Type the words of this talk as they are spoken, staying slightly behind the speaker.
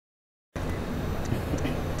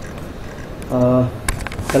Uh,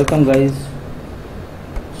 Welcome guys.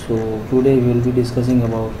 So today we will be discussing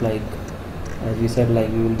about, as we said,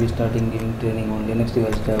 we will be starting giving training on Linux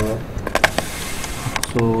device driver.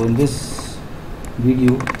 So in this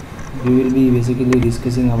video we will be basically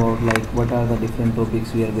discussing about what are the different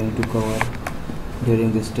topics we are going to cover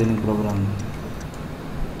during this training program.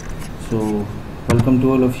 So welcome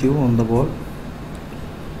to all of you on the board.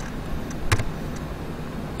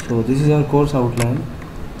 So this is our course outline.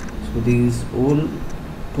 So these all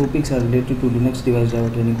topics are related to Linux device driver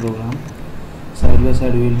training program. Side by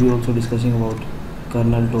side we will be also discussing about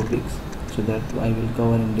kernel topics, so that I will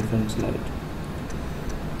cover in different slides.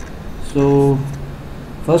 So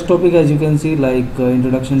first topic, as you can see,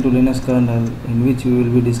 introduction to Linux kernel, in which we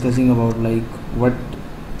will be discussing about what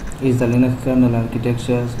is the Linux kernel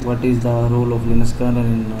architectures, what is the role of Linux kernel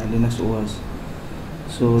in Linux OS.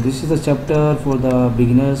 So this is a chapter for the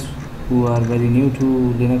beginners who are very new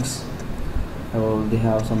to Linux, or they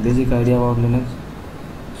have some basic idea about Linux.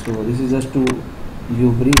 So this is just to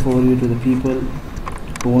give brief overview to the people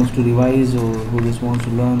who wants to revise or who just wants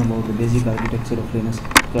to learn about the basic architecture of Linux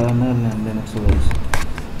kernel and Linux OS.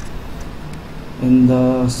 In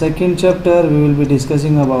the second chapter we will be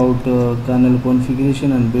discussing about kernel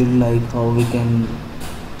configuration and build, how we can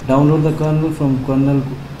download the kernel from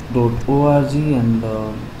kernel.org, and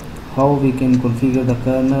how we can configure the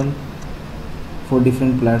kernel for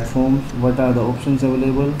different platforms, what are the options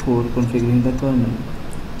available for configuring the kernel.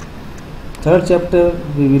 Third chapter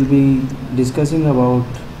we will be discussing about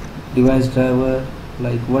device driver,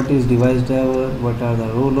 what is device driver, what are the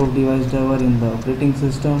role of device driver in the operating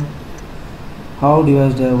system, how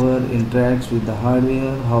device driver interacts with the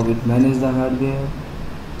hardware, how it manages the hardware.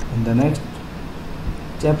 In the next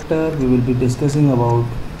chapter we will be discussing about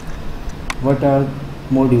what are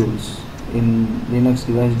modules in Linux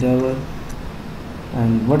device driver,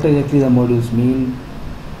 and what exactly the modules mean,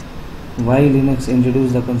 why Linux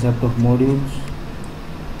introduced the concept of modules,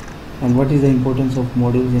 and what is the importance of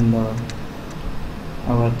modules in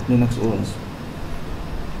our Linux OS.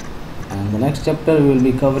 And the next chapter we will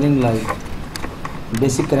be covering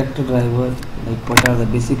basic character driver, what are the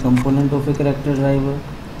basic component of a character driver,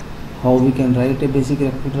 how we can write a basic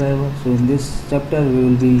character driver. So in this chapter we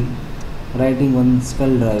will be writing one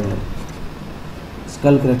skull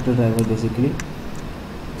character driver basically.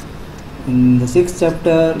 In the sixth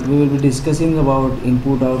chapter we will be discussing about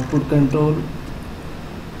input output control,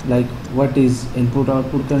 what is input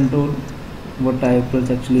output control, what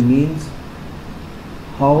IOPTLS actually means,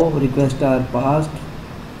 how requests are passed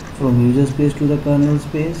from user space to the kernel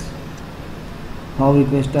space, how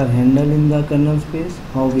requests are handled in the kernel space,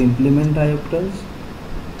 how we implement IOPTLS,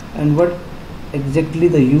 and what exactly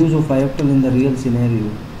the use of IOPTL in the real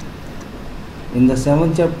scenario. In the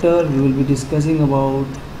seventh chapter we will be discussing about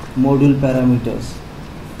module parameters,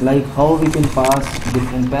 how we can pass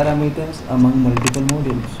different parameters among multiple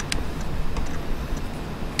modules,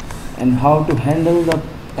 and how to handle the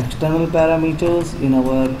external parameters in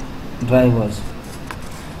our drivers.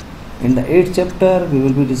 In the eighth chapter we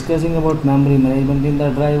will be discussing about memory management in the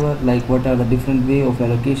driver, what are the different way of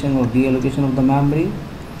allocation or deallocation of the memory,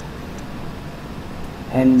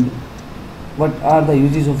 and what are the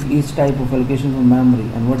uses of each type of allocation of memory,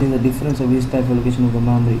 and what is the difference of each type of allocation of the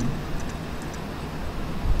memory.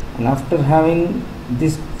 And after having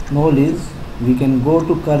this knowledge we can go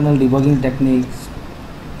to kernel debugging techniques.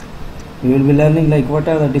 We will be learning what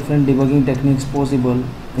are the different debugging techniques possible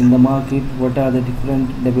in the market, what are the different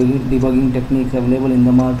debugging techniques available in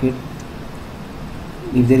the market,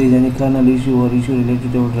 if there is any kernel issue or issue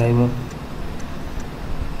related to our driver.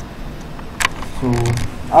 So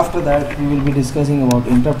after that we will be discussing about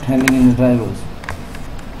interrupt handling in the drivers,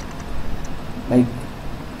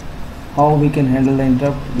 how we can handle the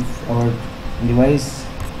interrupt if our device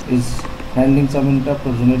is handling some interrupt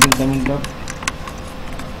or generating some interrupt.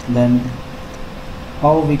 Then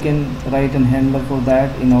how we can write and handle for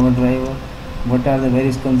that in our driver, what are the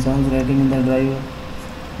various concerns writing in the driver,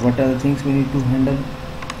 what are the things we need to handle,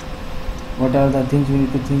 what are the things we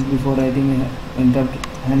need to think before writing an interrupt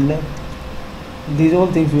handler. These all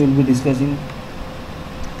things we will be discussing.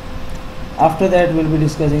 After that we will be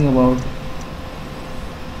discussing about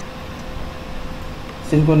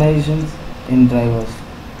synchronizations in drivers.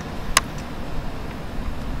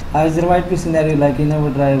 As there might be scenario in our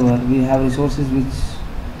driver we have resources which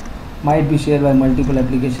might be shared by multiple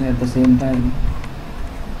applications at the same time.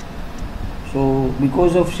 So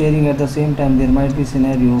because of sharing at the same time there might be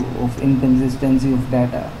scenario of inconsistency of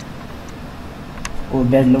data or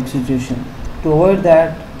deadlock situation. To avoid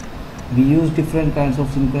that we use different kinds of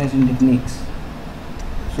synchronization techniques.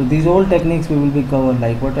 So these all techniques we will be covered,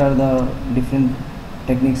 like what are the different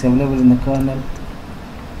techniques available in the kernel.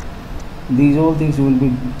 These all things we will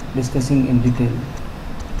be discussing in detail.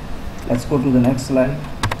 Let's go to the next slide.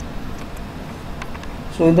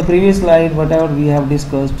 So in the previous slide, whatever we have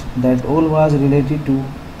discussed, that all was related to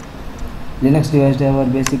Linux device driver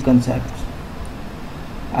basic concepts,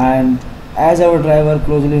 and as our driver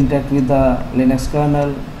closely interact with the Linux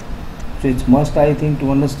kernel, so it's must, I think, to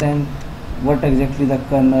understand what exactly the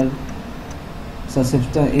kernel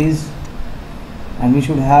subsystem is, and we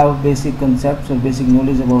should have basic concepts or basic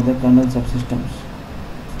knowledge about the kernel subsystems.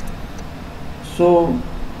 So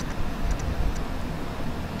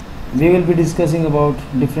we will be discussing about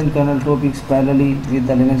different kernel topics parallelly with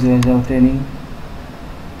the Linux device driver training.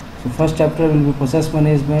 So first chapter will be process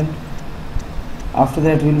management. After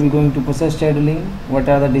that we will be going to process scheduling. What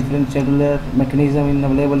are the different scheduler mechanism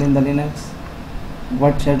available in the Linux?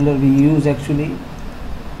 What scheduler we use actually?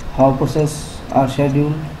 How process are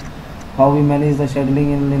scheduled? How we manage the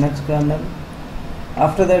scheduling in Linux kernel?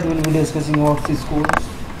 After that we will be discussing about syscalls.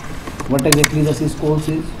 What exactly the syscalls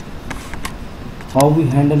is? How we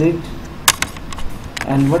handle it?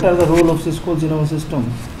 And what are the role of syscalls in our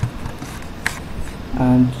system?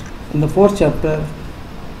 And in the fourth chapter,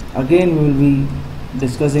 again we will be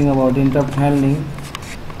discussing about interrupt handling,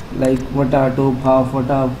 like what are top half, what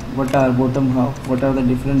are bottom half, what are the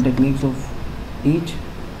different techniques of each.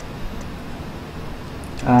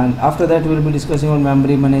 And after that we will be discussing on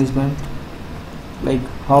memory management, like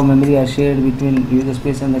how memory are shared between user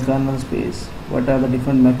space and the kernel space, what are the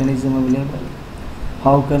different mechanisms available,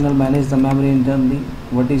 how kernel manage the memory internally,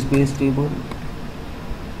 what is space table.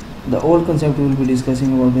 The old concept we will be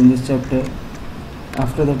discussing about in this chapter.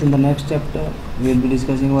 After that, in the next chapter we will be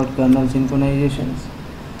discussing about kernel synchronizations.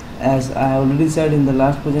 As I already said in the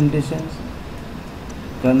last presentations,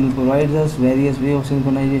 kernel provides us various ways of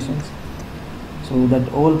synchronizations, so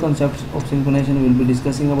that all concepts of synchronization we will be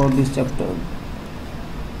discussing about this chapter.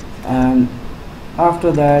 And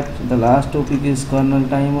after that, the last topic is kernel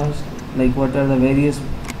timers, like what are the various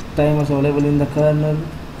timers available in the kernel,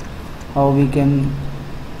 how we can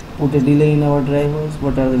put a delay in our drivers,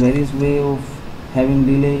 what are the various ways of having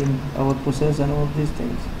delay in our process, and all these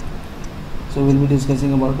things. So we'll be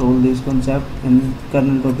discussing about all these concepts in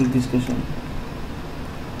kernel topic discussion.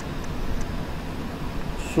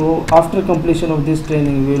 So after completion of this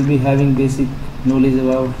training, we will be having basic knowledge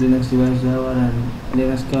about Linux device driver and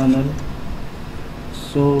Linux kernel.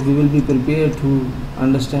 So we will be prepared to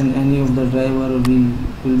understand any of the driver, or we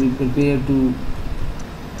will be prepared to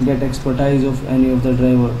get expertise of any of the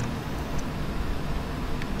driver.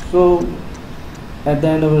 So at the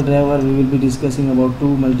end of the driver we will be discussing about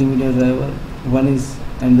two multimedia driver. One is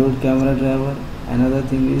Android camera driver, another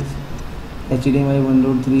thing is HDMI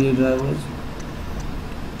 1.3a drivers.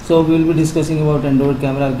 So we will be discussing about Android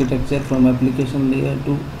camera architecture from application layer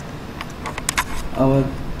to our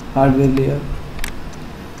hardware layer.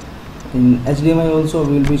 In HDMI also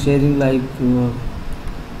we will be sharing like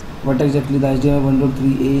what exactly the HDMI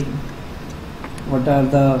 1.3a, what are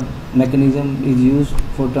the mechanism is used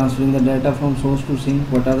for transferring the data from source to sink,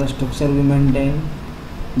 what are the structure we maintain.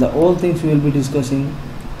 The all things we will be discussing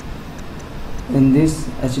in this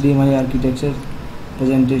HDMI architecture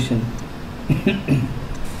presentation.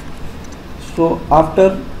 So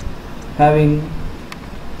after having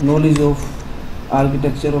knowledge of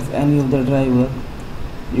architecture of any of the driver,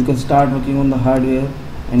 you can start working on the hardware,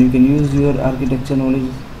 and you can use your architecture knowledge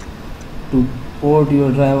to port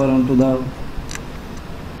your driver onto the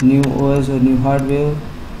new OS or new hardware,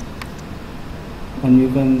 and you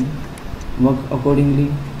can work accordingly,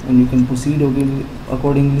 and you can proceed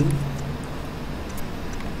accordingly.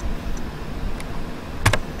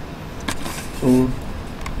 So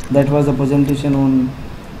that was the presentation on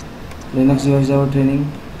Linux device driver training.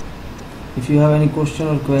 If you have any question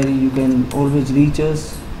or query, you can always reach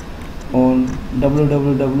us on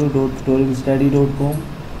www.tutorialstudy.com,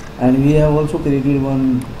 and we have also created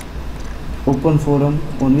one open forum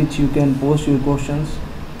on which you can post your questions.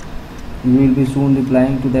 We will be soon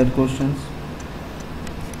replying to that questions.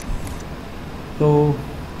 So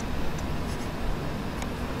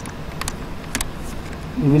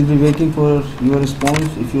we will be waiting for your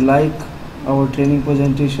response. If you like our training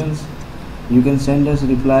presentations, you can send us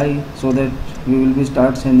reply so that we will be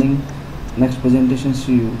start sending next presentations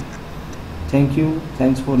to you. Thank you.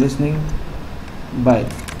 Thanks for listening. Bye.